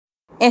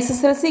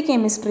SSLC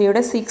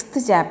കെമിസ്ട്രിയുടെ 6th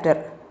chapter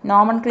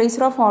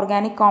nomenclature of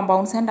organic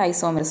compounds and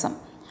isomerism.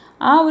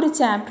 ആ ഒരു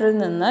ചാപ്റ്ററിൽ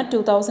നിന്ന്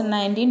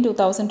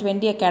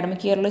 2019-2020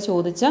 അക്കാഡമിക് ഇയറിൽ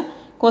ചോദിച്ച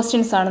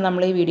ക്വസ്റ്റ്യൻസ് ആണ്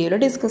നമ്മൾ ഈ വീഡിയോയിൽ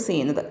ഡിസ്കസ്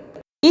ചെയ്യുന്നത്.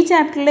 ഈ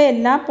ചാപ്റ്ററിലെ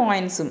എല്ലാ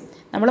പോയിൻറ്സും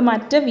നമ്മൾ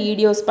മറ്റ്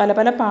വീഡിയോസ്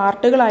പല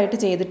പാർട്ടുകളായിട്ട്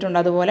ചെയ്തിട്ടുണ്ട്.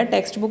 അതുപോലെ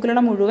ടെക്സ്റ്റ്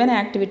ബുക്കിലുള്ള മുഴുവൻ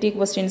ആക്ടിവിറ്റി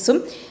ക്വസ്റ്റ്യൻസും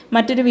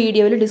മറ്റൊരു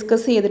വീഡിയോയിൽ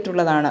ഡിസ്കസ്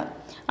ചെയ്തിട്ടുള്ളതാണ്.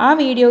 ആ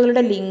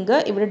വീഡിയോകളുടെ ലിങ്ക്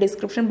ഇവിടെ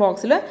ഡിസ്ക്രിപ്ഷൻ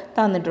ബോക്സിൽ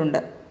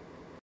തന്നിട്ടുണ്ട്.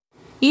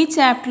 ഈ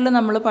ചാപ്റ്ററിൽ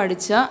നമ്മൾ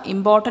പഠിച്ച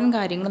ഇമ്പോർട്ടൻറ്റ്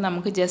കാര്യങ്ങൾ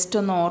നമുക്ക് ജസ്റ്റ്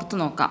ഒന്ന് ഓർത്ത്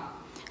നോക്കാം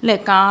അല്ലേ.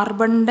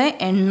 കാർബണിൻ്റെ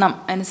എണ്ണം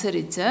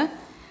അനുസരിച്ച്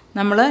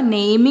നമ്മൾ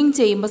നെയിമിങ്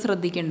ചെയ്യുമ്പോൾ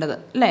ശ്രദ്ധിക്കേണ്ടത്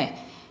അല്ലേ.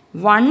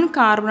 1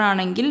 കാർബൺ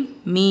ആണെങ്കിൽ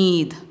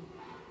മീത്,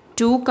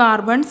 2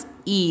 carbons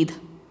ഈത്,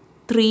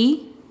 3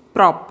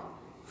 prop,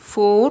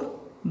 4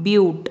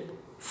 ബ്യൂട്ട്,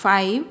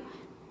 5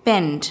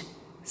 പെൻറ്റ്,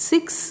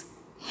 6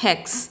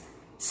 HECS,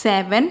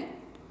 7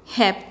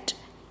 hept,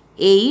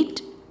 8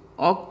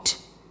 Oct,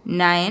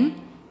 9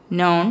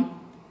 non,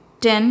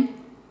 10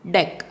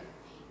 deck.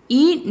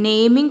 ഈ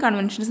നെയിമിംഗ്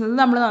കൺവെൻഷൻസ്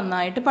നമ്മൾ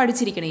നന്നായിട്ട്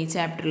പഠിച്ചിരിക്കണം ഈ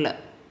ചാപ്റ്ററിൽ.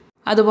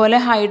 അതുപോലെ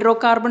ഹൈഡ്രോ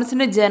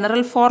കാർബൺസിൻ്റെ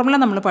ജനറൽ ഫോർമുല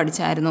നമ്മൾ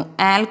പഠിച്ചായിരുന്നു.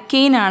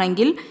 ആൽക്കെയിൻ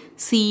ആണെങ്കിൽ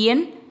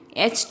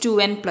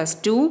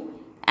CnH2n+2,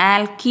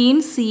 alkene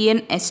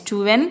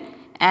CnH2n,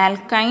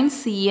 alkyne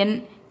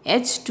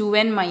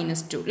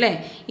CnH2n-2 അല്ലേ.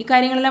 ഈ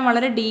കാര്യങ്ങളെല്ലാം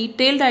വളരെ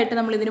ഡീറ്റെയിൽഡ് ആയിട്ട്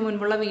നമ്മൾ ഇതിന്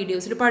മുൻപുള്ള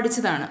വീഡിയോസിൽ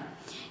പഠിച്ചതാണ്.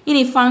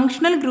 ഇനി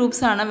ഫങ്ഷണൽ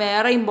ഗ്രൂപ്പ്സ് ആണ്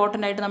വേറെ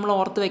ഇമ്പോർട്ടൻ്റ് ആയിട്ട് നമ്മൾ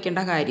ഓർത്ത് വെക്കേണ്ട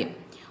കാര്യം.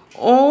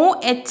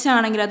 OH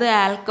ആണെങ്കിൽ അത്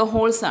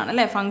ആൽക്കഹോൾസ് ആണ്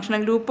അല്ലേ.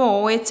 ഫങ്ഷണൽ ഗ്രൂപ്പ്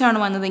OH ആണ്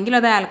വന്നതെങ്കിൽ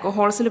അത്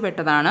ആൽക്കഹോൾസിൽ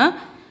പെട്ടതാണ്.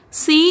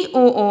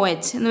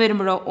 COOH എന്ന്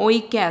വരുമ്പോഴോ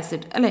ഒയിക്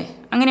ആസിഡ് അല്ലേ.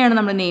 അങ്ങനെയാണ്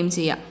നമ്മൾ നെയിം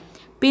ചെയ്യുക.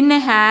 പിന്നെ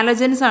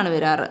ഹാലജൻസ് ആണ്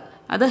വരാറ്,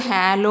 അത്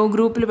ഹാലോ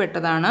ഗ്രൂപ്പിൽ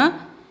പെട്ടതാണ്.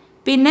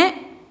 പിന്നെ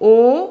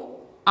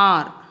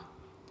OR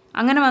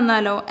അങ്ങനെ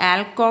വന്നാലോ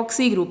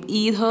ആൽക്കോക്സി ഗ്രൂപ്പ്,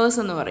 ഈഥേഴ്സ്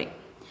എന്ന് പറയും.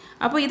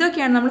 അപ്പോൾ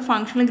ഇതൊക്കെയാണ് നമ്മൾ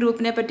ഫങ്ഷണൽ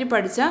ഗ്രൂപ്പിനെ പറ്റി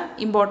പഠിച്ച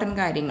ഇമ്പോർട്ടൻറ്റ്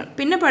കാര്യങ്ങൾ.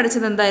 പിന്നെ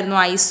പഠിച്ചത് എന്തായിരുന്നു?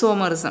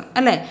 ഐസോമെറിസം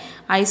അല്ലേ.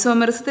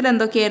 ഐസോമെറിസത്തിൽ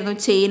എന്തൊക്കെയായിരുന്നു?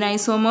 Chain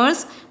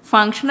isomers,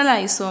 functional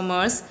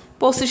isomers,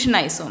 position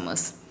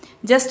isomers.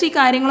 Just ഈ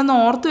കാര്യങ്ങളൊന്ന്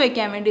ഓർത്തു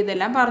വയ്ക്കാൻ വേണ്ടി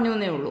ഇതെല്ലാം പറഞ്ഞു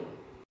എന്നേ ഉള്ളൂ.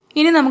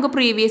 ഇനി നമുക്ക്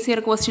പ്രീവിയസ് ഇയർ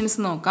ക്വസ്റ്റ്യൻസ്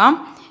നോക്കാം.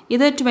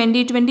 ഇത്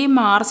 2020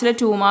 മാർച്ചിലെ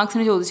 2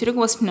 മാർക്സിന് ചോദിച്ചൊരു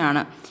ക്വസ്റ്റ്യൻ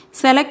ആണ്.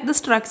 Select the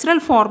structural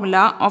formula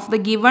of the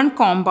given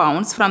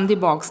compounds from the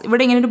box.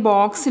 ഇവിടെ ഇങ്ങനെ ഒരു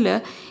ബോക്സിൽ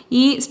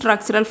ഈ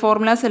സ്ട്രക്ചറൽ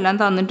ഫോർമുലാസ് എല്ലാം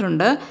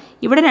തന്നിട്ടുണ്ട്.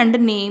 ഇവിടെ 2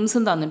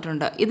 നെയിംസും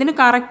തന്നിട്ടുണ്ട്. ഇതിന്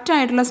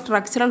കറക്റ്റായിട്ടുള്ള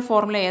സ്ട്രക്ചറൽ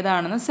ഫോർമുല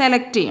ഏതാണെന്ന്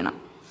സെലക്ട് ചെയ്യണം.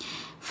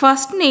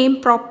 ഫസ്റ്റ് നെയിം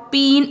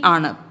പ്രൊപ്പീൻ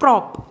ആണ്.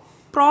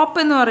 പ്രോപ്പ്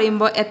എന്ന്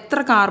പറയുമ്പോൾ എത്ര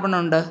കാർബൺ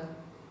ഉണ്ട്?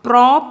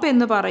 പ്രോപ്പ്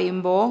എന്ന്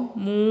പറയുമ്പോൾ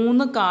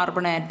 3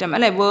 കാർബൺ ആറ്റം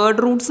അല്ലേ.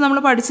 വേർഡ് റൂട്ട്സ് നമ്മൾ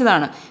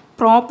പഠിച്ചതാണ്.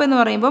 പ്രോപ്പ് എന്ന്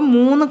പറയുമ്പോൾ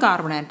 3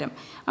 കാർബൺ ആറ്റം.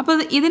 അപ്പോൾ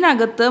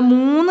ഇതിനകത്ത്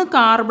 3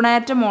 കാർബൺ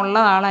ആറ്റം ഉള്ള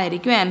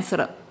ആളായിരിക്കും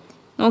ആൻസർ.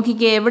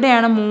 നോക്കിക്കേ,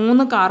 എവിടെയാണ്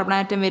 3 കാർബൺ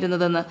ആറ്റം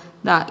വരുന്നതെന്ന്.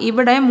 ദാ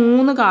ഇവിടെ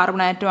 3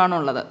 കാർബൺ ആറ്റമാണ്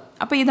ഉള്ളത്.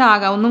 അപ്പോൾ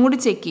ഇതാകാം, ഒന്നും കൂടി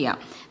ചെക്ക് ചെയ്യാം.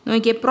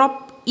 നോക്കിയേ,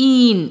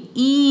 ഈൻ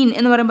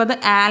എന്ന് പറയുമ്പോൾ അത്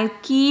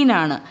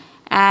ആൽക്കീനാണ്.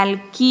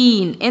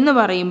 ആൽക്കീൻ എന്ന്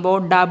പറയുമ്പോൾ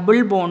ഡബിൾ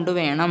ബോണ്ട്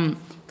വേണം.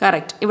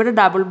 കറക്റ്റ്, ഇവിടെ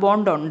ഡബിൾ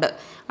ബോണ്ട് ഉണ്ട്.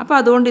 അപ്പോൾ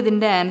അതുകൊണ്ട്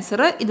ഇതിൻ്റെ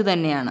ആൻസർ ഇത്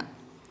തന്നെയാണ്.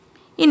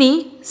 ഇനി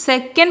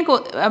സെക്കൻഡ്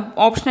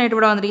ഓപ്ഷനായിട്ട്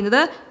ഇവിടെ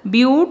വന്നിരിക്കുന്നത്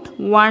ബ്യൂട്ട്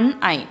 1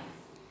 iron.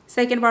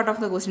 Second part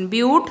of the question,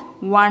 ബ്യൂട്ട്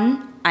 1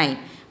 iron.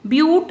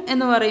 ബ്യൂട്ട്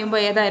എന്ന് പറയുമ്പോൾ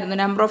ഏതായിരുന്നു?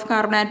 നമ്പർ ഓഫ്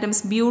കാർബൺ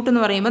ആറ്റംസ് ബ്യൂട്ട്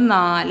എന്ന് പറയുമ്പോൾ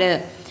 4.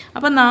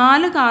 അപ്പോൾ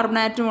 4 കാർബൺ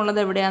ആറ്റം ഉള്ളത്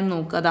എവിടെയാണെന്ന്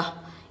നോക്കുക.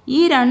 ഈ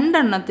 2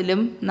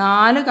 എണ്ണത്തിലും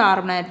 4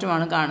 കാർബൺ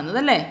ആറ്റമാണ് കാണുന്നത്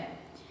അല്ലേ.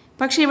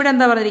 പക്ഷേ ഇവിടെ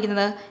എന്താ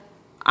പറഞ്ഞിരിക്കുന്നത്?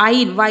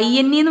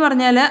 YN എന്ന്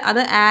പറഞ്ഞാൽ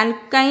അത്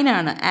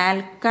ആൽക്കൈനാണ്.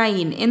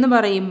 ആൽക്കൈൻ എന്ന്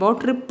പറയുമ്പോൾ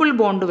ട്രിപ്പിൾ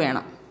ബോണ്ട്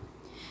വേണം.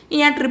 ഈ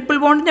ആ ട്രിപ്പിൾ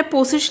ബോണ്ടിൻ്റെ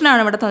പൊസിഷനാണ്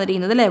ഇവിടെ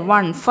തന്നിരിക്കുന്നത് അല്ലേ.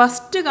 1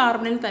 ഫസ്റ്റ്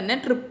കാർബണിൽ തന്നെ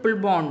ട്രിപ്പിൾ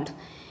ബോണ്ട്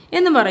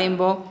എന്ന്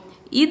പറയുമ്പോൾ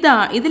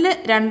ഇതിൽ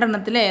 2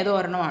 എണ്ണത്തിൽ ഏതോ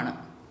ഒരെണ്ണമാണ്.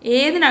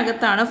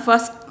 ഏതിനകത്താണ്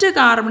ഫസ്റ്റ്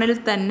കാർബണിൽ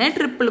തന്നെ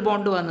ട്രിപ്പിൾ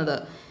ബോണ്ട് വന്നത്?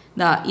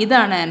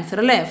 ഇതാണ് ആൻസർ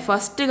അല്ലേ.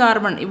 ഫസ്റ്റ്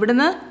കാർബൺ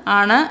ഇവിടുന്ന്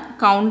ആണ്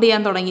കൗണ്ട്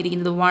ചെയ്യാൻ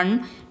തുടങ്ങിയിരിക്കുന്നത്. 1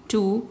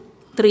 2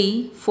 3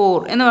 4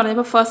 എന്ന്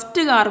പറഞ്ഞപ്പോൾ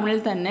ഫസ്റ്റ്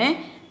കാർബണിൽ തന്നെ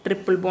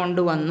ട്രിപ്പിൾ ബോണ്ട്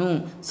വന്നു.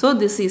 So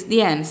this is the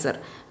answer.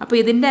 അപ്പോൾ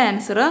ഇതിൻ്റെ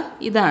ആൻസർ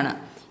ഇതാണ്.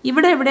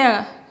 ഇവിടെ എവിടെയാണ്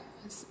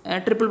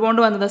ട്രിപ്പിൾ ബോണ്ട്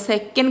വന്നത്?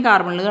 സെക്കൻഡ്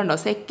കാർബണിൽ. കണ്ടോ,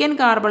 സെക്കൻഡ്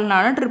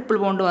കാർബണിലാണ് ട്രിപ്പിൾ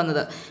ബോണ്ട്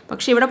വന്നത്.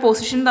 പക്ഷേ ഇവിടെ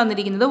പൊസിഷൻ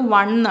തന്നിരിക്കുന്നത്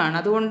 1 ആണ്.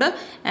 അതുകൊണ്ട്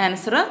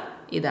ആൻസർ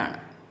ഇതാണ്.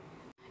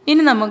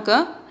 ഇനി നമുക്ക്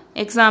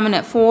എക്സാമിന്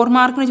 4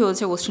 മാർക്കിന്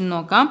ചോദിച്ച ക്വസ്റ്റ്യൻ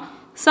നോക്കാം.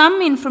 Some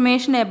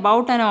information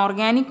about an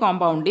organic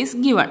compound is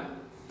given.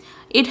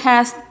 It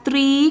has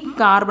 3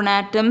 carbon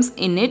atoms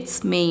in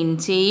its main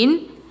chain.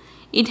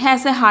 It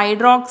has A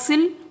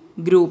hydroxyl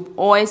group,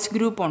 OH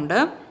group ഉണ്ട്.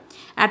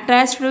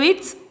 Attached to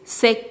its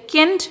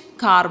second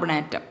carbon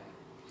atom.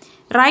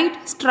 Write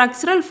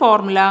structural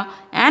formula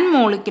and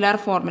molecular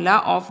formula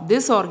of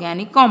this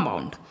organic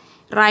compound.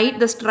 Write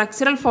the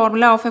structural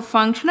formula of a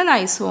functional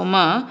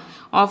isomer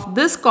of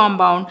this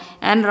compound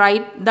and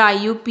write the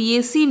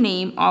IUPAC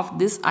name of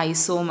this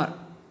isomer.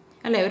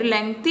 അല്ലേ, ഒരു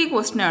lengthy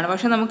question ആണ്,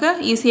 പക്ഷെ നമുക്ക്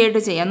easy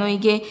ആയിട്ട് ചെയ്യാം.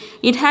 നോക്കിക്കേ,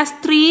 it has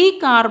 3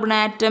 carbon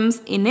atoms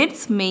in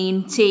its main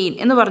chain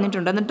എന്ന്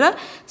പറഞ്ഞിട്ടുണ്ട്. എന്നിട്ട്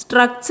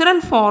structural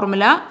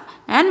formula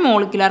and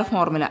molecular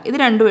formula ഇത്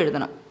രണ്ടും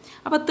എഴുതണം.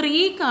 അപ്പോൾ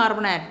 3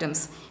 കാർബൺ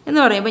ആറ്റംസ് എന്ന്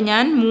പറയുമ്പോൾ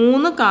ഞാൻ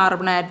 3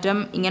 കാർബൺ ആറ്റം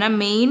ഇങ്ങനെ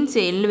മെയിൻ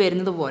ചെയിനിൽ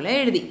വരുന്നത് പോലെ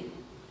എഴുതി.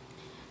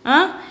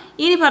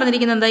 ഇനി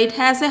പറഞ്ഞിരിക്കുന്നത് എന്താ? It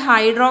has A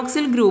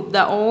hydroxyl group.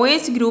 The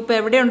OH group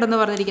എവിടെയുണ്ടെന്ന്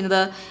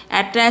പറഞ്ഞിരിക്കുന്നത്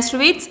അറ്റാച്ച്ഡ്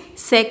വിത്ത്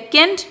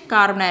second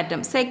carbon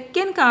atom.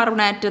 Second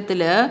carbon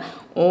ആറ്റത്തിൽ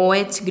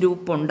OH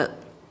group ഉണ്ട്.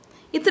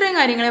 ഇത്രയും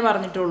കാര്യങ്ങളെ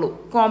പറഞ്ഞിട്ടുള്ളൂ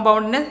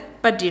കോമ്പൗണ്ടിനെ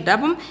പറ്റിയിട്ട്.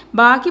 അപ്പം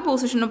ബാക്കി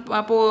പൊസിഷൻ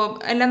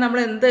എല്ലാം നമ്മൾ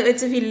എന്ത്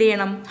വെച്ച് ഫില്ല്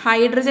ചെയ്യണം?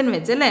 ഹൈഡ്രജൻ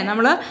വെച്ച് അല്ലേ?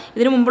 നമ്മൾ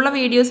ഇതിന് മുമ്പുള്ള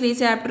വീഡിയോസിൽ, ഈ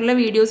ചാപ്റ്ററിലെ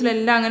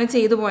വീഡിയോസിലെല്ലാം അങ്ങനെ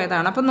ചെയ്തു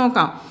പോയതാണ്. അപ്പം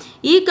നോക്കാം,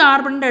 ഈ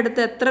കാർബണിൻ്റെ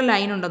അടുത്ത് എത്ര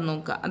ലൈൻ ഉണ്ടെന്ന്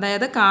നോക്കുക.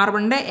 അതായത്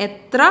കാർബണിൻ്റെ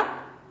എത്ര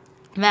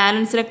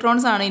വാലൻസ്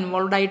ഇലക്ട്രോൺസ് ആണ്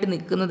ഇൻവോൾവ് ആയിട്ട്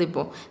നിൽക്കുന്നത്.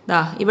 ഇപ്പോൾ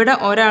ഇവിടെ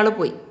ഒരാൾ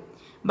പോയി,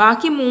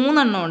 ബാക്കി 3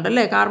 എണ്ണം ഉണ്ട്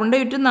അല്ലേ? കാർബണിൻ്റെ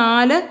ചുറ്റും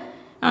 4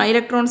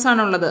 ഇലക്ട്രോൺസ്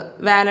ആണുള്ളത്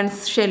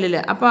വാലൻസ് ഷെല്ലിൽ.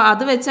 അപ്പോൾ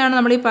അത് വെച്ചാണ്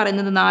നമ്മൾ ഈ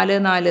പറയുന്നത് 4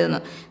 4 എന്ന്.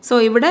 സോ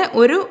ഇവിടെ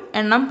ഒരു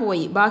എണ്ണം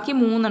പോയി, ബാക്കി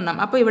 3 എണ്ണം.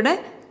 അപ്പോൾ ഇവിടെ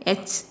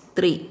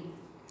H3.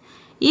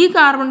 ഈ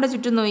കാർബണിൻ്റെ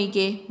ചുറ്റും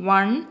നോക്കിക്കേ,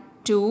 1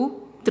 2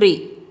 3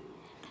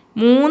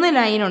 3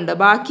 ലൈനുണ്ട്,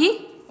 ബാക്കി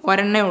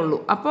ഒരെണ്ണേ ഉള്ളൂ.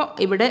 അപ്പോൾ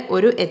ഇവിടെ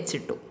ഒരു H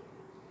ഇട്ടു.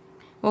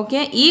 ഓക്കെ,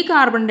 ഈ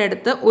കാർബണിൻ്റെ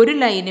അടുത്ത് ഒരു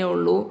ലൈനേ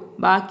ഉള്ളൂ,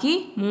 ബാക്കി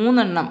 3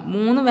 എണ്ണം,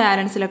 3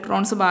 വാലൻസ്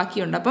ഇലക്ട്രോൺസ്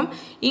ബാക്കിയുണ്ട്. അപ്പം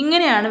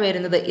ഇങ്ങനെയാണ്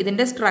വരുന്നത്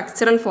ഇതിൻ്റെ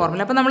സ്ട്രക്ചറൽ ഫോർമുല.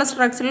 അപ്പോൾ നമ്മൾ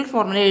സ്ട്രക്ചറൽ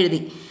ഫോർമുല എഴുതി.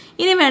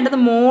 ഇനി വേണ്ടത്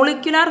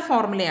മോളിക്കുലാർ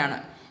ഫോർമുലയാണ്.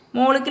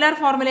 മോളിക്കുലാർ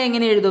ഫോർമുല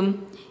എങ്ങനെ എഴുതും?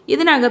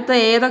 ഇതിനകത്ത്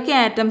ഏതൊക്കെ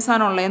ആറ്റംസ്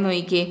ആണുള്ളതെന്ന്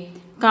നോക്കിക്കേ.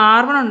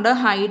 കാർബൺ ഉണ്ട്,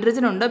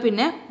 ഹൈഡ്രജൻ ഉണ്ട്,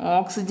 പിന്നെ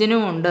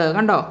ഓക്സിജനും ഉണ്ട്.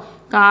 കണ്ടോ?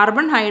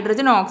 Carbon,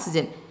 hydrogen,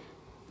 oxygen,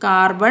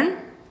 carbon,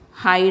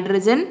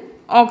 hydrogen,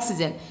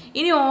 oxygen.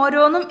 ഇനി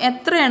ഓരോന്നും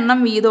എത്ര എണ്ണം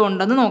വീതം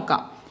ഉണ്ടെന്ന്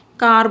നോക്കാം.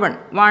 കാർബൺ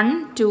 1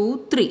 2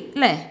 3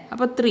 അല്ലേ?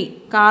 അപ്പോൾ 3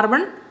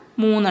 കാർബൺ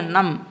 3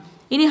 എണ്ണം.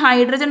 ഇനി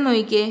ഹൈഡ്രജൻ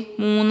നോക്കിക്കേ,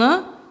 3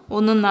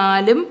 1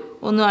 4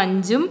 1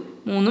 5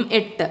 3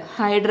 8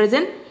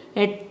 ഹൈഡ്രജൻ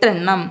 8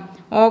 എണ്ണം.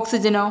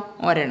 ഓക്സിജനോ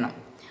ഒരെണ്ണം.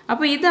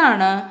 അപ്പോൾ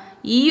ഇതാണ്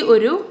ഈ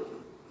ഒരു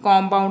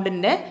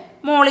കോമ്പൗണ്ടിൻ്റെ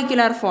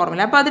മോളിക്കുലാർ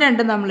ഫോർമുല. അപ്പോൾ അത്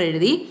രണ്ടും നമ്മൾ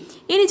എഴുതി.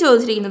 ഇനി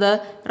ചോദിച്ചിരിക്കുന്നത്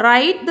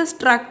write the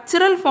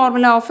structural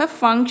formula of A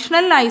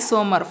functional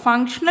isomer.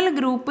 Functional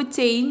group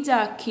change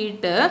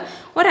ആക്കിയിട്ട്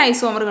ഒരു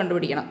ഐസോമർ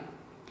കണ്ടുപിടിക്കണം.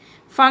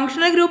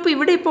 ഫങ്ഷണൽ ഗ്രൂപ്പ്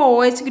ഇവിടെ ഇപ്പോൾ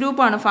OH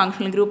ഗ്രൂപ്പാണ്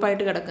ഫങ്ഷണൽ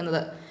ഗ്രൂപ്പായിട്ട്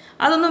കിടക്കുന്നത്.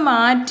 അതൊന്ന്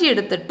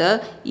മാറ്റിയെടുത്തിട്ട്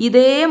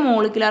ഇതേ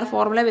മോളിക്കുലാർ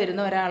ഫോർമുല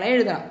വരുന്ന ഒരാളെ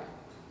എഴുതണം.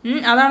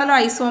 അതാണല്ലോ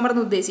ഐസോമർ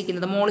എന്ന്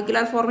ഉദ്ദേശിക്കുന്നത്.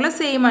 മോളിക്കുലാർ ഫോർമുല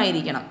സെയിം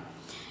ആയിരിക്കണം.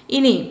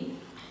 ഇനി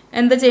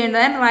എന്താ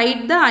ചെയ്യേണ്ടത്?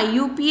 Write the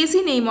IUPAC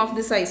name of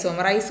this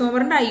isomer.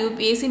 ഐസോമറിൻ്റെ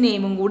IUPAC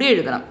നെയിമും കൂടി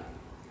എഴുതണം.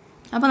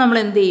 അപ്പോൾ നമ്മൾ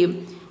എന്ത് ചെയ്യും?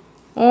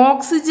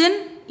 ഓക്സിജൻ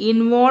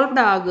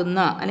ഇൻവോൾവ്ഡ് ആകുന്ന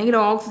അല്ലെങ്കിൽ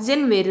ഓക്സിജൻ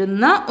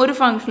വരുന്ന ഒരു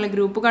ഫങ്ഷണൽ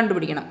ഗ്രൂപ്പ്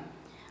കണ്ടുപിടിക്കണം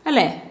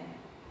അല്ലേ?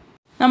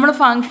 നമ്മൾ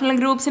ഫങ്ഷണൽ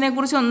ഗ്രൂപ്പ്സിനെ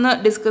കുറിച്ച് ഒന്ന്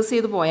ഡിസ്കസ്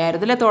ചെയ്ത്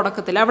പോയായിരുന്നു അല്ലേ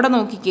തുടക്കത്തിൽ? അവിടെ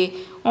നോക്കിക്കേ,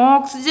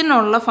 ഓക്സിജൻ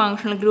ഉള്ള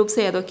ഫങ്ഷണൽ ഗ്രൂപ്പ്സ്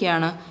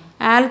ഏതൊക്കെയാണ്?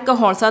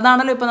 ആൽക്കഹോൾസ്.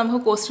 അതാണല്ലോ ഇപ്പോൾ നമുക്ക്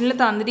ക്വസ്റ്റ്യനിൽ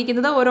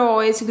തന്നിരിക്കുന്നത് ഒരു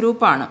OH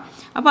ഗ്രൂപ്പാണ്.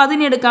 അപ്പോൾ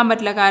അതിന് എടുക്കാൻ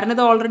പറ്റില്ല, കാരണം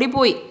ഇത് ഓൾറെഡി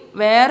പോയി.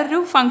 വേറൊരു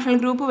ഫങ്ഷണൽ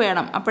ഗ്രൂപ്പ്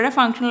വേണം, അപ്പോഴേ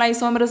ഫങ്ഷണൽ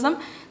ഐസോമറിസം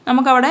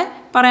നമുക്കവിടെ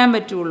പറയാൻ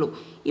പറ്റുള്ളൂ.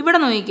 ഇവിടെ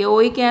നോക്കിക്കേ,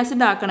 ഓയിക്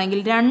ആസിഡ് ആക്കണമെങ്കിൽ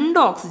 2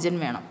 ഓക്സിജൻ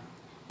വേണം.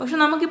 പക്ഷെ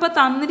നമുക്കിപ്പോൾ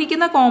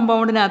തന്നിരിക്കുന്ന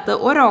കോമ്പൗണ്ടിനകത്ത്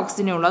ഒരു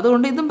ഓക്സിജനേ ഉള്ളൂ,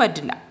 അതുകൊണ്ട് ഇതും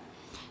പറ്റില്ല.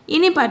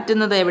 ഇനി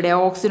പറ്റുന്നത്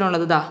എവിടെയാണ് ഓക്സിജൻ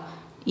ഉള്ളത്?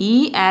 ഈ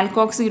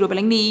ആൽക്കോക്സി ഗ്രൂപ്പ്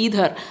അല്ലെങ്കിൽ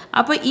ഈഥർ.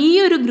 അപ്പോൾ ഈ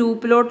ഒരു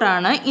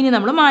ഗ്രൂപ്പിലോട്ടാണ് ഇനി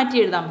നമ്മൾ മാറ്റി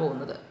എഴുതാൻ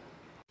പോകുന്നത്.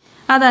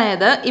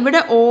 അതായത് ഇവിടെ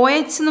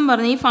OH എന്നും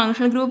പറഞ്ഞ് ഈ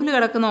ഫങ്ഷണൽ ഗ്രൂപ്പിൽ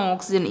കിടക്കുന്ന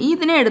ഓക്സിജൻ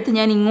ഇതിനെ എടുത്ത്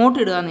ഞാൻ ഇങ്ങോട്ട്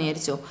ഇടുക എന്ന്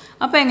വിചാരിച്ചോ.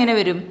 അപ്പോൾ എങ്ങനെ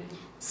വരും?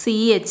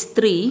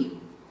 CH3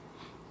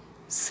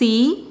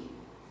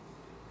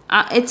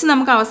 H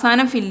നമുക്ക്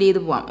അവസാനം ഫില്ല്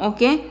ചെയ്ത് പോവാം.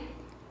 ഓക്കെ,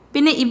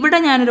 പിന്നെ ഇവിടെ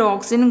ഞാനൊരു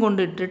ഓക്സിജൻ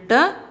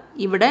കൊണ്ടിട്ടിട്ട്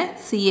ഇവിടെ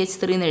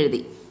CH3 എന്ന്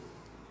എഴുതി.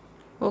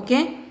 ഓക്കെ,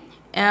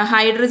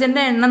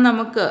 ഹൈഡ്രജൻ്റെ എണ്ണം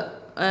നമുക്ക്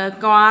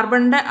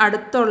കാർബണിൻ്റെ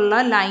അടുത്തുള്ള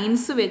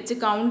ലൈൻസ് വെച്ച്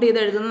കൗണ്ട് ചെയ്ത്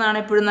എഴുതുന്നതാണ്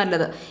എപ്പോഴും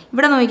നല്ലത്.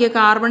 ഇവിടെ നോക്കിയാൽ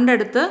കാർബണിൻ്റെ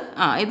അടുത്ത്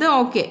ഇത്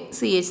ഓക്കെ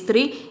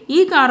CH3. ഈ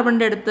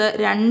കാർബണിൻ്റെ അടുത്ത്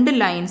 2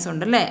 ലൈൻസ്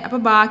ഉണ്ട് അല്ലേ? അപ്പോൾ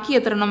ബാക്കി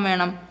എത്ര എണ്ണം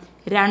വേണം?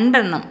 2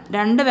 എണ്ണം.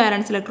 2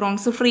 വാലൻസ്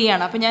ഇലക്ട്രോൺസ് ഫ്രീ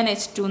ആണ്. അപ്പോൾ ഞാൻ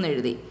H2 എന്ന്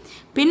എഴുതി.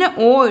 പിന്നെ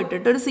O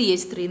ഇട്ടിട്ട് ഒരു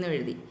CH3 എന്ന്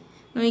എഴുതി.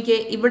 നോക്കിയേ,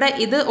 ഇവിടെ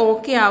ഇത്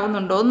ഓക്കെ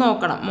ആവുന്നുണ്ടോ എന്ന്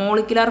നോക്കണം.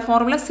 മോളിക്കുലാർ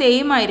ഫോർമുല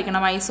സെയിം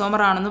ആയിരിക്കണം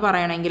ഐസോമർ ആണെന്ന്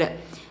പറയണമെങ്കിൽ.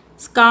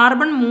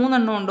 കാർബൺ 3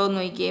 എണ്ണം ഉണ്ടോ എന്ന്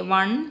നോക്കിയേ.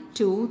 1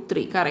 2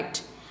 3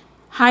 കറക്റ്റ്.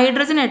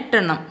 ഹൈഡ്രജൻ 8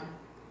 എണ്ണം.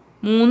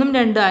 3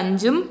 2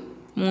 5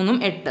 3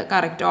 8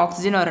 കറക്റ്റ്.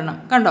 ഓക്സിജൻ ഒരെണ്ണം.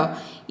 കണ്ടോ?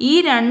 ഈ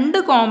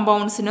 2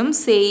 കോമ്പൗണ്ട്സിനും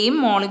same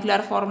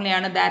molecular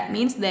ഫോർമുലയാണ്. That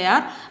means they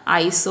are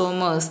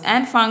isomers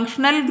and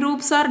functional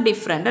groups are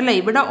different അല്ലേ?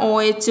 ഇവിടെ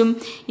OHും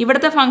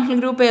ഇവിടുത്തെ ഫങ്ഷണൽ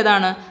ഗ്രൂപ്പ്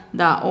ഏതാണ്?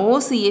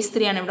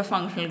 OCH3 ആണ് ഇവിടെ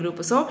functional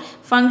group. So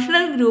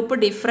functional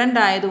group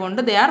different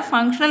ആയതുകൊണ്ട് ദേ ആർ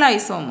ഫങ്ഷണൽ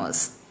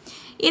ഐസോമേഴ്സ്.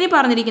 ഇനി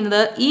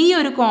പറഞ്ഞിരിക്കുന്നത് ഈ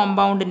ഒരു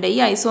കോമ്പൗണ്ടിൻ്റെ ഈ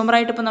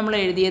ഐസോമറായിട്ട് ഇപ്പോൾ നമ്മൾ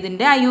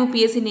എഴുതിയതിൻ്റെ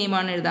IUPAC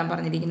നെയിമാണ് എഴുതാൻ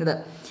പറഞ്ഞിരിക്കുന്നത്.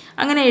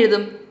 അങ്ങനെ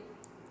എഴുതും.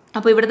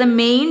 അപ്പോൾ ഇവിടുത്തെ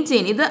മെയിൻ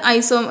ചെയിൻ ഇത്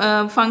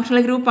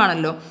ഫങ്ഷണൽ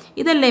ഗ്രൂപ്പാണല്ലോ,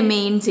 ഇതല്ലേ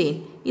മെയിൻ ചെയിൻ?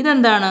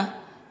 ഇതെന്താണ്?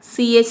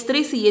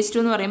 CH3 CH2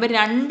 എന്ന് പറയുമ്പോൾ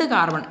 2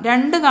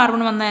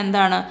 കാർബൺ വന്നാൽ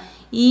എന്താണ്?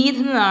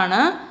 ഈഥ്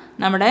എന്നാണ്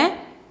നമ്മുടെ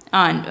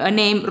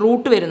നെയിം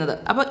റൂട്ട് വരുന്നത്.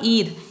 അപ്പോൾ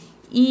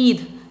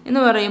ഈഥ്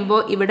എന്ന്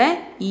പറയുമ്പോൾ ഇവിടെ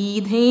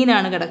ഈഥെയിൻ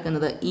ആണ്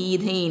കിടക്കുന്നത്.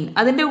 ഈഥെയിൻ.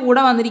 അതിൻ്റെ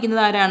കൂടെ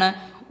വന്നിരിക്കുന്നത് ആരാണ്?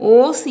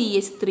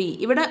 OCH3.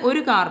 ഇവിടെ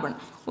ഒരു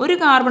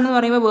കാർബൺ എന്ന്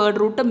പറയുമ്പോൾ വേർഡ്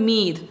റൂട്ട്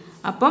മീഥ്.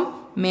 അപ്പം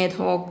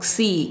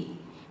മെഥോക്സി.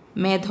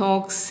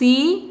 മെഥോക്സി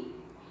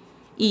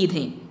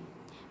ഈഥെയ്ൻ.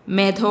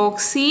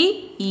 മെഥോക്സി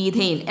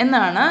ഈഥെയ്ൻ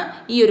എന്നാണ്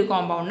ഈ ഒരു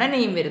കോമ്പൗണ്ടിൻ്റെ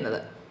നെയിം വരുന്നത്.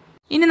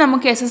 ഇനി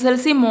നമുക്ക്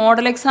SSLC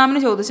മോഡൽ എക്സാമിന്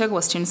ചോദിച്ച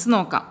ക്വസ്റ്റ്യൻസ്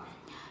നോക്കാം.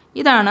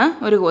 ഇതാണ്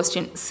ഒരു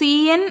ക്വസ്റ്റ്യൻ.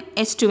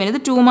 CnH2n, ഇത്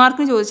 2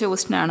 മാർക്കിന് ചോദിച്ച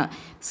ക്വസ്റ്റ്യൻ ആണ്.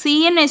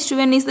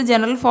 CnH2n is the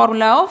general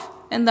formula of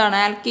എന്താണ്?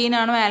 ആൽക്കെയിൻ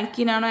ആണോ,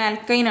 ആൽക്കീൻ ആണോ,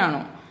 ആൽക്കൈൻ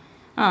ആണോ?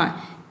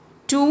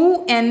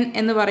 2n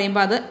എന്ന്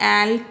പറയുമ്പോൾ അത്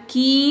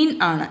ആൽക്കീൻ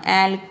ആണ്,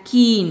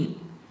 ആൽക്കീൻ.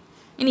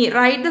 ഇനി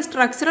write the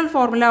structural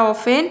formula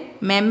of A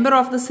member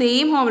of the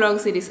same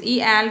homologous series. ഈ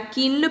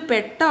ആൽക്കീനിൽ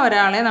പെട്ട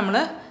ഒരാളെ നമ്മൾ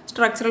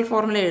സ്ട്രക്ചറൽ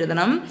ഫോർമുല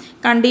എഴുതണം.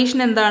 കണ്ടീഷൻ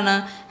എന്താണ്?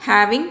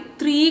 Having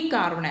 3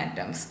 carbon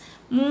atoms,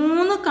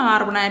 3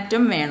 carbon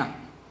atom വേണം.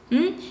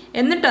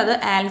 എന്നിട്ടത്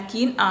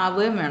ആൽക്കീൻ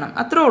ആവുകയും വേണം.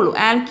 അത്രേ ഉള്ളൂ.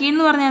 ആൽക്കീൻ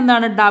എന്ന് പറഞ്ഞാൽ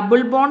എന്താണ്?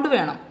 ഡബിൾ ബോണ്ട്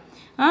വേണം.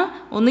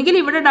 ഒന്നുകിൽ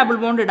ഇവിടെ ഡബിൾ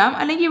ബോണ്ട് ഇടാം,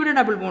 അല്ലെങ്കിൽ ഇവിടെ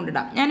ഡബിൾ ബോണ്ട്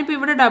ഇടാം. ഞാനിപ്പോൾ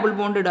ഇവിടെ ഡബിൾ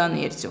ബോണ്ട് ഇടാമെന്ന്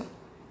വിചാരിച്ചു.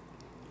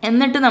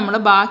 എന്നിട്ട് നമ്മൾ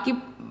ബാക്കി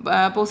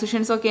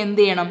പൊസിഷൻസൊക്കെ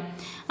എന്ത് ചെയ്യണം?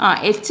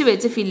 H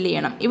വെച്ച് ഫില്ല്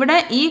ചെയ്യണം. ഇവിടെ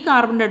ഈ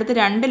കാർബണിൻ്റെ അടുത്ത്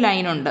 2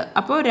 ലൈനുണ്ട്,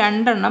 അപ്പോൾ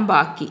 2 എണ്ണം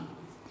ബാക്കി.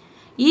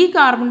 ഈ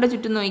കാർബണിൻ്റെ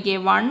ചുറ്റും നോക്കിയേ,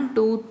 1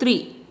 2 3,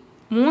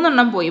 3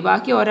 എണ്ണം പോയി,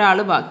 ബാക്കി ഒരാൾ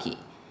ബാക്കി.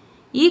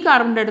 ഈ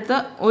കാർബണിൻ്റെ അടുത്ത്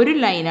 1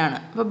 ലൈനാണ്,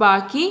 അപ്പോൾ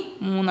ബാക്കി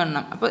 3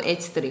 എണ്ണം, അപ്പോൾ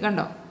H3.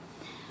 കണ്ടോ?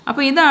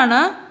 അപ്പോൾ ഇതാണ്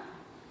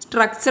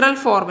സ്ട്രക്ചറൽ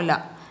ഫോർമുല.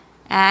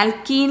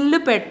 ആൽക്കീനിൽ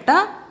പെട്ട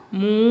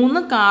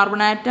 3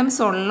 കാർബൺ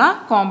ആറ്റംസ് ഉള്ള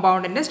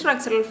കോമ്പൗണ്ടിൻ്റെ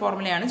സ്ട്രക്ചറൽ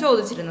ഫോർമുലയാണ്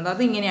ചോദിച്ചിരുന്നത്.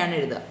 അത് ഇങ്ങനെയാണ്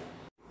എഴുതുക.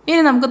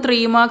 ഇനി നമുക്ക്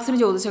 3 മാർക്സിന്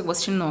ചോദിച്ച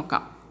ക്വസ്റ്റ്യൻ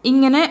നോക്കാം.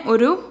 ഇങ്ങനെ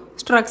ഒരു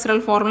സ്ട്രക്ചറൽ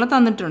ഫോർമുല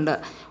തന്നിട്ടുണ്ട്.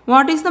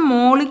 What is the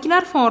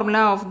molecular formula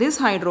of this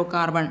hydro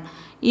carbon?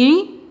 ഈ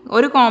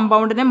ഒരു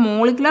കോമ്പൗണ്ടിൻ്റെ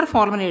മോളിക്കുലർ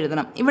ഫോർമുല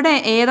എഴുതണം. ഇവിടെ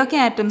ഏതൊക്കെ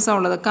ആറ്റംസാണ്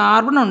ഉള്ളത്?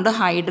 കാർബൺ ഉണ്ട്,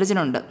 ഹൈഡ്രജൻ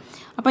ഉണ്ട്.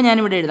 അപ്പോൾ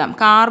ഞാനിവിടെ എഴുതാം,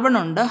 കാർബൺ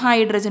ഉണ്ട്,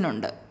 ഹൈഡ്രജൻ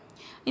ഉണ്ട്.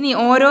 ഇനി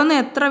ഓരോന്ന്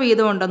എത്ര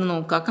വീതം ഉണ്ടെന്ന്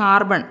നോക്കുക.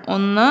 കാർബൺ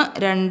 1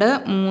 2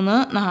 3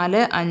 4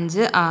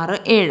 5 6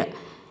 7,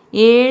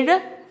 7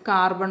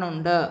 കാർബൺ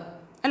ഉണ്ട്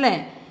അല്ലേ?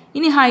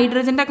 ഇനി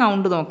ഹൈഡ്രജൻ്റെ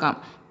കൗണ്ട് നോക്കാം.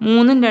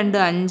 3 2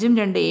 5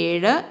 2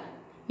 7,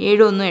 7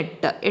 1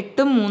 8,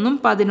 8 3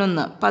 11,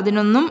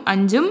 11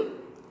 5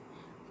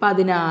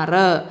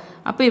 16.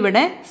 അപ്പോൾ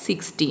ഇവിടെ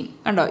 16.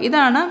 കണ്ടോ?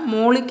 ഇതാണ്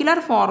molecular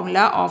formula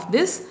of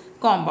this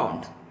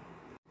compound.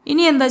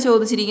 ഇനി എന്താ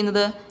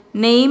ചോദിച്ചിരിക്കുന്നത്?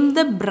 Name the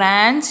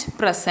branch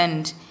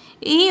present.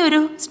 ഈ ഒരു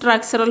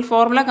സ്ട്രക്ചറൽ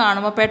ഫോർമുല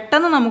കാണുമ്പോൾ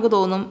പെട്ടെന്ന് നമുക്ക്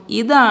തോന്നും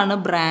ഇതാണ്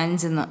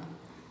ബ്രാഞ്ച് എന്ന്.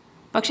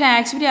 പക്ഷേ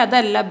ആക്ച്വലി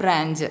അതല്ല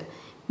ബ്രാഞ്ച്.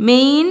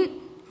 മെയിൻ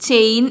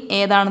ചെയിൻ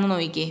ഏതാണെന്ന്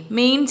നോക്കിക്കേ.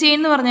 മെയിൻ ചെയിൻ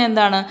എന്ന് പറഞ്ഞാൽ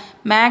എന്താണ്?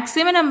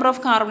 Maximum number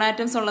of carbon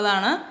atoms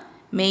ഉള്ളതാണ്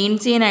മെയിൻ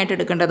ചെയിൻ ആയിട്ട്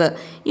എടുക്കേണ്ടത്.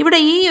 ഇവിടെ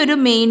ഈ ഒരു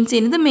മെയിൻ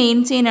ചെയിൻ, ഇത് മെയിൻ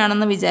ചെയിൻ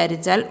ആണെന്ന്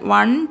വിചാരിച്ചാൽ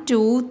 1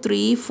 2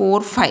 3 4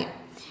 5,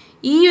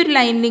 ഈ ഒരു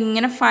ലൈനിൽ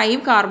ഇങ്ങനെ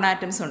 5 കാർബൺ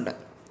ആറ്റംസ് ഉണ്ട്.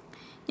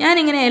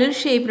 ഞാനിങ്ങനെ L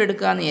ഷേപ്പിൽ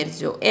എടുക്കുകയെന്ന്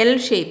വിചാരിച്ചോ, L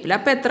ഷേപ്പിൽ.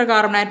 അപ്പോൾ എത്ര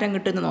കാർബൺ ആറ്റം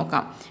കിട്ടുമെന്ന്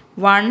നോക്കാം.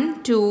 1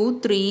 2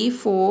 3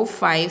 4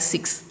 5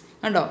 6.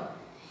 കണ്ടോ?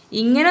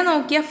 ഇങ്ങനെ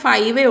നോക്കിയാൽ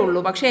 5 ഉള്ളൂ,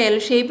 പക്ഷേ L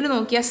ഷേപ്പിൽ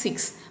നോക്കിയാൽ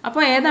 6.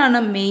 അപ്പോൾ ഏതാണ്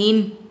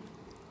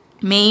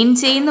മെയിൻ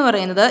ചെയിൻ എന്ന്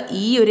പറയുന്നത്?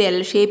 ഈ ഒരു L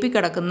ഷേപ്പിൽ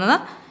കിടക്കുന്ന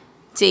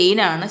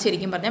ചെയിനാണ്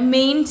ശരിക്കും പറഞ്ഞാൽ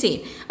മെയിൻ ചെയിൻ.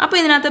 അപ്പോൾ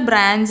ഇതിനകത്ത്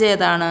ബ്രാഞ്ച്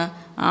ഏതാണ്?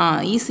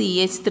 ഈ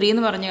CH3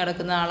 എന്ന് പറഞ്ഞ്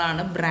കിടക്കുന്ന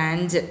ആളാണ്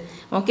ബ്രാഞ്ച്.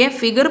 ഓക്കെ,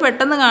 ഫിഗർ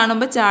പെട്ടെന്ന്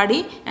കാണുമ്പോൾ ചാടി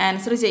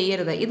ആൻസർ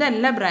ചെയ്യരുത്.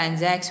 ഇതല്ല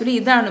ബ്രാഞ്ച്, ആക്ച്വലി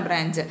ഇതാണ്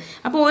ബ്രാഞ്ച്.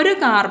 അപ്പോൾ ഒരു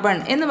കാർബൺ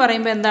എന്ന്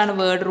പറയുമ്പോൾ എന്താണ്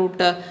വേർഡ്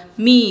റൂട്ട്?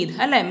 മീഥ്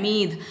അല്ലേ?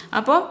 മീഥ്.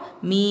 അപ്പോൾ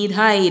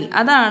മീഥൈൽ,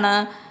 അതാണ്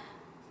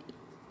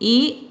ഈ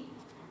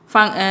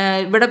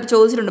ഇവിടെ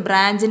ചോദിച്ചിട്ടുണ്ട്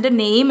ബ്രാഞ്ചിൻ്റെ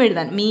നെയിം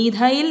എഴുതാൻ.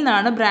 മീഥൈൽ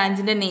എന്നാണ്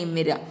ബ്രാഞ്ചിൻ്റെ നെയിം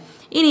വരിക.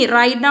 ഇനി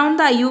write down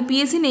the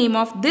IUPAC name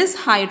of this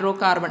hydro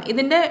carbon.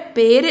 ഇതിൻ്റെ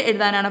പേര്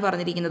എഴുതാനാണ്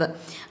പറഞ്ഞിരിക്കുന്നത്.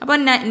 അപ്പോൾ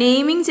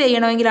നെയിമിങ്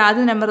ചെയ്യണമെങ്കിൽ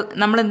ആദ്യം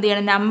നമ്മൾ എന്ത്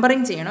ചെയ്യണം?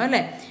 നമ്പറിങ് ചെയ്യണം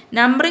അല്ലേ?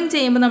 നമ്പറിങ്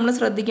ചെയ്യുമ്പോൾ നമ്മൾ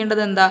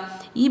ശ്രദ്ധിക്കേണ്ടത് എന്താ?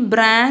 ഈ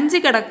ബ്രാഞ്ച്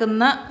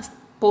കിടക്കുന്ന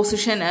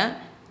പൊസിഷന്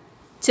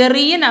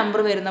ചെറിയ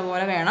നമ്പർ വരുന്ന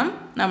പോലെ വേണം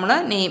നമ്മൾ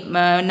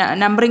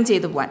നമ്പറിങ്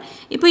ചെയ്തു പോകാൻ.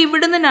 ഇപ്പോൾ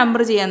ഇവിടുന്ന്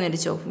നമ്പർ ചെയ്യാമെന്ന്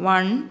വിചാരിച്ചോ.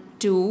 1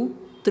 2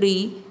 3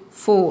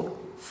 4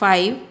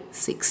 5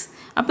 6.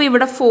 അപ്പോൾ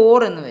ഇവിടെ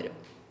 4 എന്ന് വരും.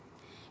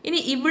 ഇനി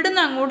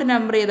ഇവിടുന്ന് അങ്ങോട്ട്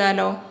നമ്പർ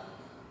ചെയ്താലോ?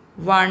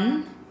 1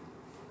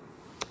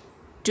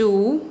 2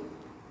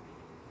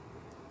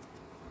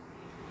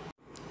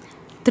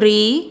 3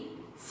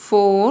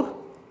 4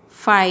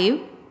 5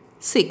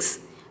 6.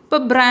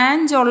 ഇപ്പോൾ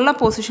ബ്രാഞ്ച് ഉള്ള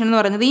പൊസിഷൻ എന്ന്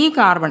പറയുന്നത്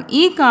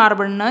ഈ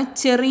കാർബണിന്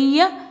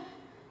ചെറിയ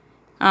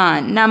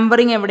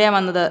നമ്പറിങ് എവിടെയാണ്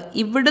വന്നത്?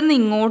 ഇവിടുന്ന്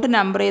ഇങ്ങോട്ട്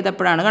നമ്പർ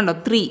ചെയ്തപ്പോഴാണ്. കണ്ടോ?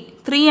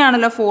 3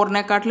 ആണല്ലോ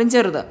 4-നെക്കാട്ടിലും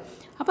ചെറുത്.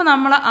 അപ്പോൾ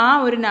നമ്മൾ ആ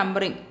ഒരു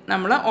നമ്പറിങ്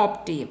നമ്മൾ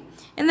ഓപ്റ്റ് ചെയ്യും.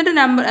 എന്നിട്ട്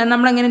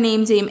നമ്മളെങ്ങനെ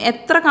നെയിം ചെയ്യും?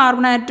 എത്ര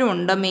കാർബൺ ആറ്റം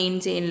ഉണ്ട് മെയിൻ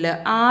ചെയിനിൽ?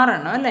 6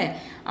 എണ്ണം അല്ലേ?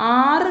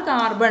 6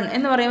 കാർബൺ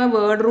എന്ന് പറയുമ്പോൾ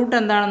വേർഡ് റൂട്ട്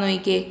എന്താണെന്ന്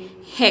നോക്കിയേ?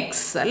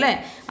 ഹെക്സ് അല്ലേ?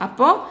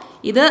 അപ്പോൾ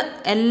ഇത്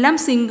എല്ലാം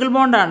സിംഗിൾ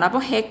ബോണ്ടാണ്.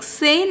 അപ്പോൾ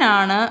ഹെക്സൈൻ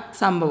ആണ്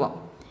സംഭവം.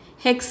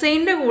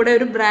 ഹെക്സൈൻ്റെ കൂടെ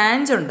ഒരു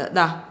ബ്രാഞ്ച് ഉണ്ട്.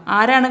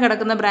 ആരാണ്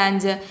കിടക്കുന്ന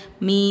ബ്രാഞ്ച്?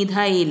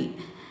 മീഥൈൽ.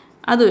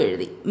 അതും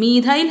എഴുതി.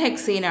 മീഥൈൽ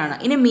ഹെക്സൈൻ ആണ്.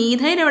 ഇനി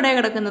മീഥൈൽ എവിടെയാണ്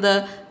കിടക്കുന്നത്?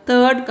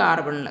 3rd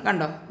കാർബണിൽ.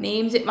 കണ്ടോ?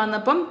 നെയിം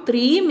വന്നപ്പം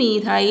 3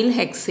 മീഥൈൽ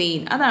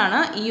ഹെക്സൈൻ. അതാണ്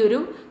ഈ ഒരു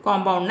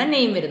കോമ്പൗണ്ടിൻ്റെ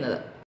നെയിം വരുന്നത്.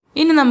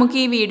 ഇനി നമുക്ക്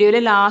ഈ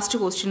വീഡിയോയിലെ ലാസ്റ്റ്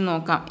ക്വസ്റ്റ്യൻ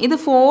നോക്കാം. ഇത്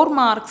 4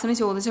 മാർക്സിന്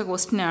ചോദിച്ച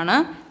ക്വസ്റ്റ്യൻ ആണ്.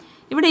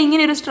 ഇവിടെ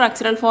ഇങ്ങനെ ഒരു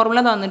സ്ട്രക്ചറൽ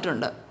ഫോർമുല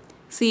തന്നിട്ടുണ്ട്.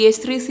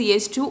 CH3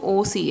 CH2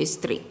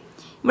 OCH3.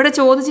 ഇവിടെ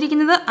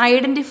ചോദിച്ചിരിക്കുന്നത്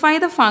ഐഡൻറ്റിഫൈ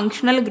ദ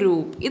ഫങ്ഷണൽ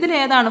ഗ്രൂപ്പ്.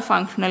 ഇതിലേതാണ്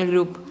ഫങ്ഷണൽ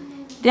ഗ്രൂപ്പ്?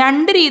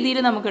 രണ്ട് രീതിയിൽ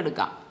നമുക്ക്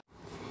എടുക്കാം.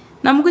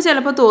 നമുക്ക്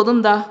ചിലപ്പോൾ തോന്നും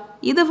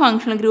ഇത്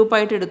ഫങ്ഷണൽ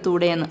ഗ്രൂപ്പായിട്ട്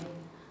എടുത്തൂടെയെന്ന്.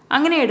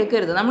 അങ്ങനെ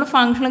എടുക്കരുത്. നമ്മൾ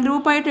ഫങ്ഷണൽ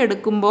ഗ്രൂപ്പായിട്ട്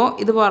എടുക്കുമ്പോൾ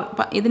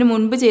ഇതിന്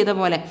മുൻപ് ചെയ്ത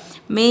പോലെ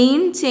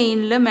main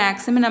ചെയിനിൽ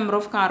maximum number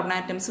of carbon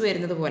atoms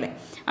വരുന്നത് പോലെ.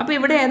 അപ്പോൾ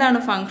ഇവിടെ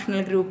ഏതാണ്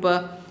ഫങ്ഷണൽ ഗ്രൂപ്പ്?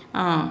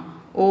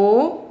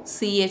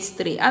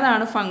 OCH3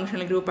 അതാണ്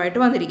ഫങ്ഷണൽ ഗ്രൂപ്പായിട്ട്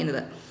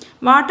വന്നിരിക്കുന്നത്.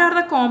 What are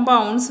the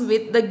compounds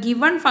with the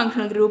given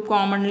functional group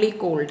commonly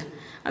called?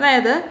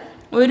 അതായത്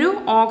ഒരു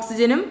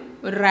ഓക്സിജനും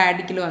ഒരു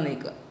റാഡിക്കലും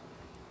വന്നേക്കുക.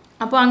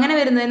 അപ്പോൾ അങ്ങനെ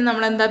വരുന്നതിന്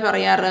നമ്മൾ എന്താ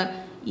പറയാറ്?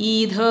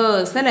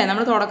 ഈഥേഴ്സ് അല്ലേ?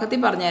 നമ്മൾ തുടക്കത്തിൽ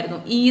പറഞ്ഞായിരുന്നു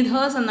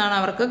ഈഥേഴ്സ് എന്നാണ്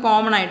അവർക്ക്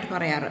കോമൺ ആയിട്ട്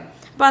പറയാറ്.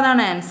 അപ്പോൾ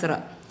അതാണ് ആൻസർ.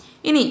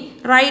 ഇനി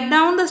write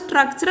down the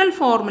structural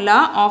formula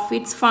of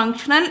its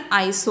functional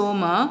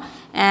isomer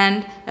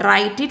and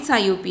right it's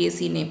IUPAC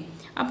name.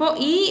 അപ്പോൾ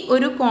ഈ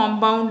ഒരു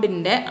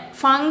കോമ്പൗണ്ടിൻ്റെ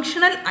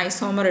ഫങ്ഷണൽ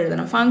ഐസോമർ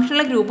എഴുതണം,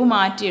 ഫങ്ഷണൽ ഗ്രൂപ്പ്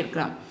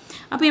മാറ്റിയെടുക്കണം.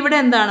 അപ്പോൾ ഇവിടെ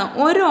എന്താണ്?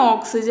 ഒരു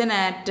ഓക്സിജൻ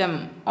ആറ്റം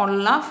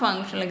ഉള്ള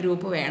ഫങ്ഷണൽ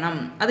ഗ്രൂപ്പ് വേണം.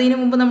 അതിന്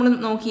മുമ്പ് നമ്മൾ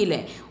നോക്കിയില്ലേ,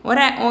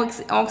 ഒരു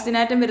ഓക്സിജൻ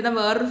ആറ്റം വരുന്ന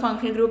വേറൊരു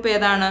ഫങ്ഷണൽ ഗ്രൂപ്പ്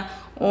ഏതാണ്?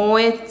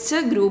 OH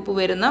ഗ്രൂപ്പ്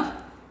വരുന്ന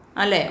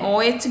അല്ലേ?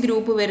 OH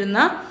ഗ്രൂപ്പ് വരുന്ന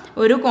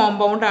ഒരു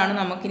കോമ്പൗണ്ടാണ്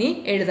നമുക്കിനി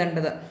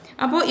എഴുതേണ്ടത്.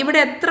 അപ്പോൾ ഇവിടെ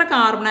എത്ര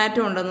കാർബൺ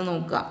ആറ്റം ഉണ്ടെന്ന്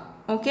നോക്കുക.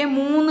 Okay,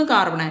 3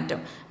 carbon atom.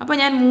 അപ്പോൾ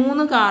ഞാൻ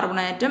 3 കാർബൺ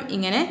ആറ്റം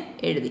ഇങ്ങനെ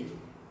എഴുതി.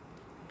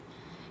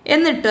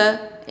 എന്നിട്ട്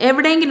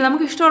എവിടെയെങ്കിലും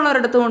നമുക്ക്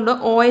ഇഷ്ടമുള്ളവരെടുത്ത് കൊണ്ട്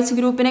OH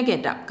ഗ്രൂപ്പിനെ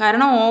കയറ്റാം.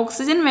 കാരണം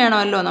ഓക്സിജൻ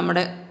വേണമല്ലോ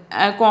നമ്മുടെ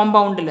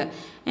കോമ്പൗണ്ടിൽ.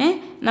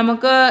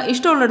 നമുക്ക്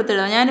ഇഷ്ടമുള്ളടത്ത്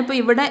ഇടാം. ഞാനിപ്പോൾ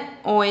ഇവിടെ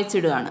OH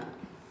ഇടുകയാണ്.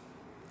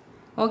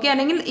 ഓക്കെ,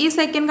 അല്ലെങ്കിൽ ഈ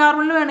സെക്കൻഡ്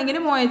കാർബണിൽ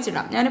വേണമെങ്കിലും OH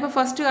ഇടാം. ഞാനിപ്പോൾ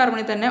ഫസ്റ്റ്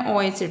കാർബണിൽ തന്നെ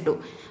OH ഇട്ടു.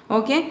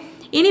 ഓക്കെ,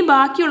 ഇനി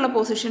ബാക്കിയുള്ള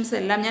പൊസിഷൻസ്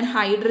എല്ലാം ഞാൻ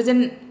ഹൈഡ്രജൻ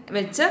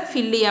വെച്ച്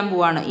ഫില്ല് ചെയ്യാൻ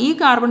പോവാണ്. ഈ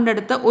കാർബണിൻ്റെ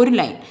അടുത്ത് ഒരു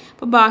ലൈൻ,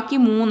 അപ്പോൾ ബാക്കി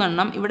 3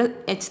 എണ്ണം ഇവിടെ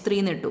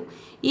H3 ഇട്ടു.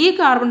 ഈ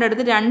കാർബണിൻ്റെ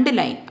അടുത്ത് 2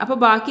 ലൈൻ, അപ്പോൾ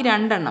ബാക്കി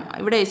 2 എണ്ണം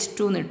ഇവിടെ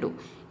H2 ഇട്ടു.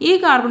 ഈ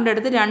കാർബണിൻ്റെ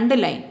അടുത്ത് 2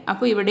 ലൈൻ,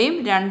 അപ്പോൾ ഇവിടെയും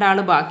 2 ആൾ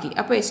ബാക്കി,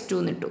 അപ്പോൾ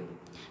H2 ഇട്ടു.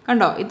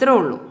 കണ്ടോ, ഇത്രേ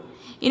ഉള്ളൂ.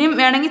 ഇനി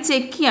വേണമെങ്കിൽ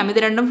ചെക്ക് ചെയ്യാം ഇത്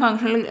രണ്ടും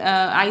ഫങ്ഷണൽ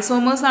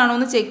ഐസോമേഴ്സ് ആണോ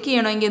എന്ന് ചെക്ക്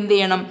ചെയ്യണമെങ്കിൽ എന്ത്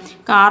ചെയ്യണം?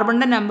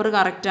 കാർബണിൻ്റെ നമ്പർ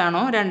കറക്റ്റ്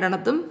ആണോ?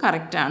 രണ്ടെണ്ണത്തും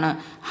കറക്റ്റാണ്.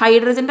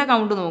 ഹൈഡ്രജൻ്റെ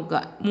കൗണ്ട്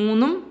നോക്കുക.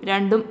 3ഉം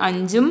 2ഉം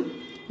 5ഉം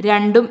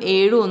 2ഉം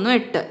 7ഉം 1ഉം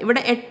 8.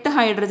 ഇവിടെ 8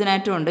 ഹൈഡ്രജൻ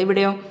ആറ്റം ഉണ്ട്.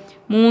 ഇവിടെയോ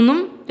 3ഉം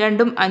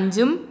 2ഉം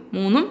 5ഉം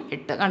 3ഉം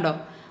 8. കണ്ടോ?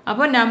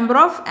 അപ്പോൾ നമ്പർ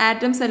ഓഫ്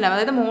ആറ്റംസ് എല്ലാം,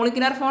 അതായത്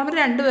മോളിക്കുലർ ഫോർമുല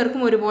 2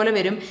 പേർക്കും ഒരുപോലെ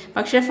വരും,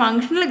 പക്ഷേ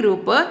ഫങ്ഷണൽ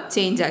ഗ്രൂപ്പ്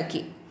ചേഞ്ച്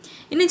ആക്കി.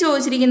 ഇനി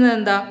ചോദിച്ചിരിക്കുന്നത്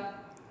എന്താ?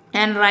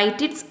 And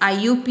right it's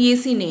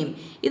IUPAC name.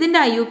 ഇതിൻ്റെ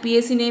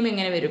IUPAC നെയിം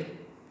എങ്ങനെ വരും?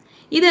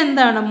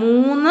 ഇതെന്താണ്?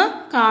 3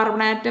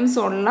 കാർബൺ ആറ്റംസ്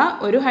ഉള്ള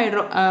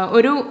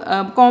ഒരു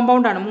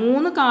കോമ്പൗണ്ടാണ്.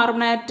 3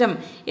 കാർബൺ ആറ്റം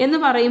എന്ന്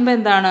പറയുമ്പോൾ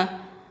എന്താണ്?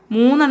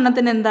 3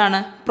 എണ്ണത്തിന് എന്താണ്?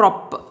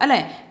 പ്രൊപ്പ്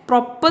അല്ലേ?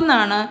 പ്രൊപ്പ്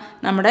എന്നാണ്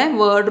നമ്മുടെ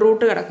വേർഡ്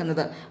റൂട്ട്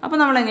കിടക്കുന്നത്. അപ്പോൾ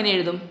നമ്മൾ എങ്ങനെ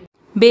എഴുതും?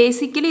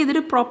 ബേസിക്കലി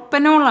ഇതൊരു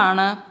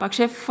പ്രൊപ്പനോളാണ്,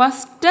 പക്ഷേ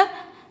ഫസ്റ്റ്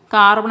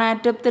കാർബൺ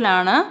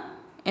ആറ്റത്തിലാണ്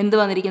എന്ത്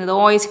വന്നിരിക്കുന്നത്?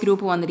 OH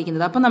ഗ്രൂപ്പ്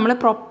വന്നിരിക്കുന്നത്. അപ്പോൾ നമ്മൾ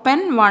പ്രൊപ്പൻ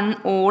 1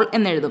 ഓൾ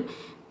എന്നെഴുതും.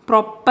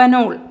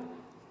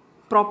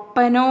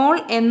 പ്രൊപ്പനോൾ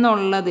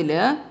എന്നുള്ളതിൽ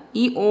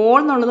ഈ ഓൾ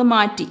എന്നുള്ളത്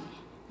മാറ്റി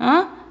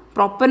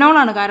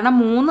പ്രൊപ്പനോളാണ്. കാരണം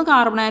 3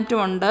 കാർബൺ ആറ്റം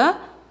ഉണ്ട്,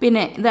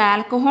 പിന്നെ ഇത്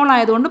ആൽക്കഹോൾ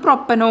ആയതുകൊണ്ട്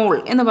പ്രൊപ്പനോൾ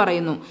എന്ന്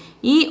പറയുന്നു.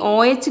 ഈ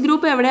OH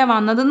ഗ്രൂപ്പ് എവിടെയാണ്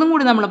വന്നതെന്നും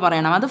കൂടി നമ്മൾ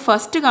പറയണം. അത്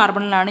ഫസ്റ്റ്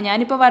കാർബണിലാണ്.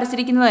 ഞാനിപ്പോൾ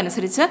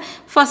വരച്ചിരിക്കുന്നതനുസരിച്ച്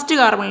ഫസ്റ്റ്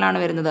കാർബണിലാണ്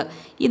വരുന്നത്.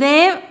 ഇതേ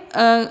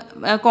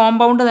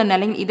കോമ്പൗണ്ട് തന്നെ,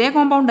 അല്ലെങ്കിൽ ഇതേ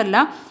കോമ്പൗണ്ട് അല്ല,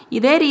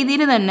 ഇതേ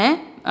രീതിയിൽ തന്നെ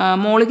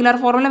മോളിക്കുലർ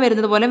ഫോർമുല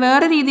വരുന്നത് പോലെ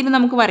വേറെ രീതിയിൽ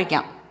നമുക്ക്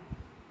വരയ്ക്കാം.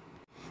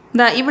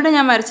 ഇവിടെ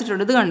ഞാൻ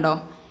വരച്ചിട്ടുണ്ട്, ഇത് കണ്ടോ?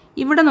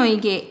 ഇവിടെ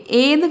നോക്കിക്കേ,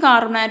 ഏത്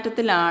കാർബൺ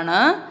ആറ്റത്തിലാണ്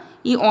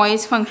ഈ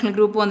OH ഫങ്ഷണൽ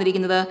ഗ്രൂപ്പ്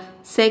വന്നിരിക്കുന്നത്?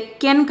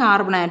 Second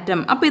carbon atom.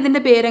 അപ്പോൾ ഇതിൻ്റെ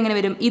പേരെങ്ങനെ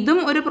വരും? ഇതും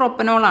ഒരു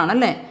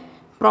പ്രൊപ്പനോളാണല്ലേ?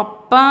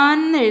 പ്രൊപ്പാൻ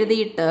എന്ന്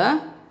എഴുതിയിട്ട്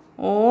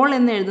ഓൾ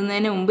എന്ന്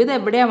എഴുതുന്നതിന് മുമ്പ് ഇത്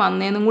എവിടെയാണ്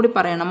വന്നതെന്നും കൂടി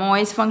പറയണം.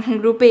 OH ഫങ്ഷണൽ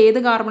ഗ്രൂപ്പ് ഏത്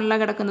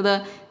കാർബണിലാണ് കിടക്കുന്നത്?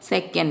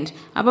 സെക്കൻഡ്.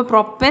 അപ്പോൾ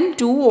പ്രൊപ്പൻ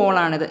 2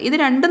 ഓളാണിത്. ഇത്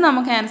രണ്ടും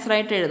നമുക്ക്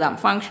ആൻസറായിട്ട് എഴുതാം.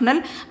 ഫങ്ഷണൽ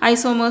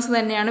ഐസോമേഴ്സ്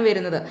തന്നെയാണ്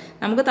വരുന്നത്.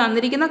 നമുക്ക്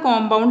തന്നിരിക്കുന്ന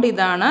കോമ്പൗണ്ട്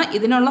ഇതാണ്,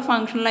 ഇതിനുള്ള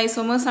ഫങ്ഷണൽ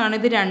ഐസോമേഴ്സ് ആണ്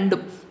ഇത്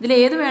രണ്ടും.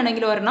 ഇതിലേത്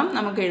വേണമെങ്കിലും ഒരെണ്ണം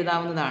നമുക്ക്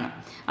എഴുതാവുന്നതാണ്.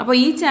 അപ്പോൾ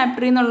ഈ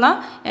ചാപ്റ്ററിൽ നിന്നുള്ള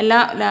എല്ലാ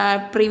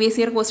പ്രീവിയസ്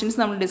ഇയർ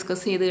ക്വസ്റ്റ്യൻസ് നമ്മൾ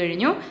ഡിസ്കസ് ചെയ്ത്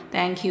കഴിഞ്ഞു.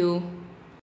 താങ്ക്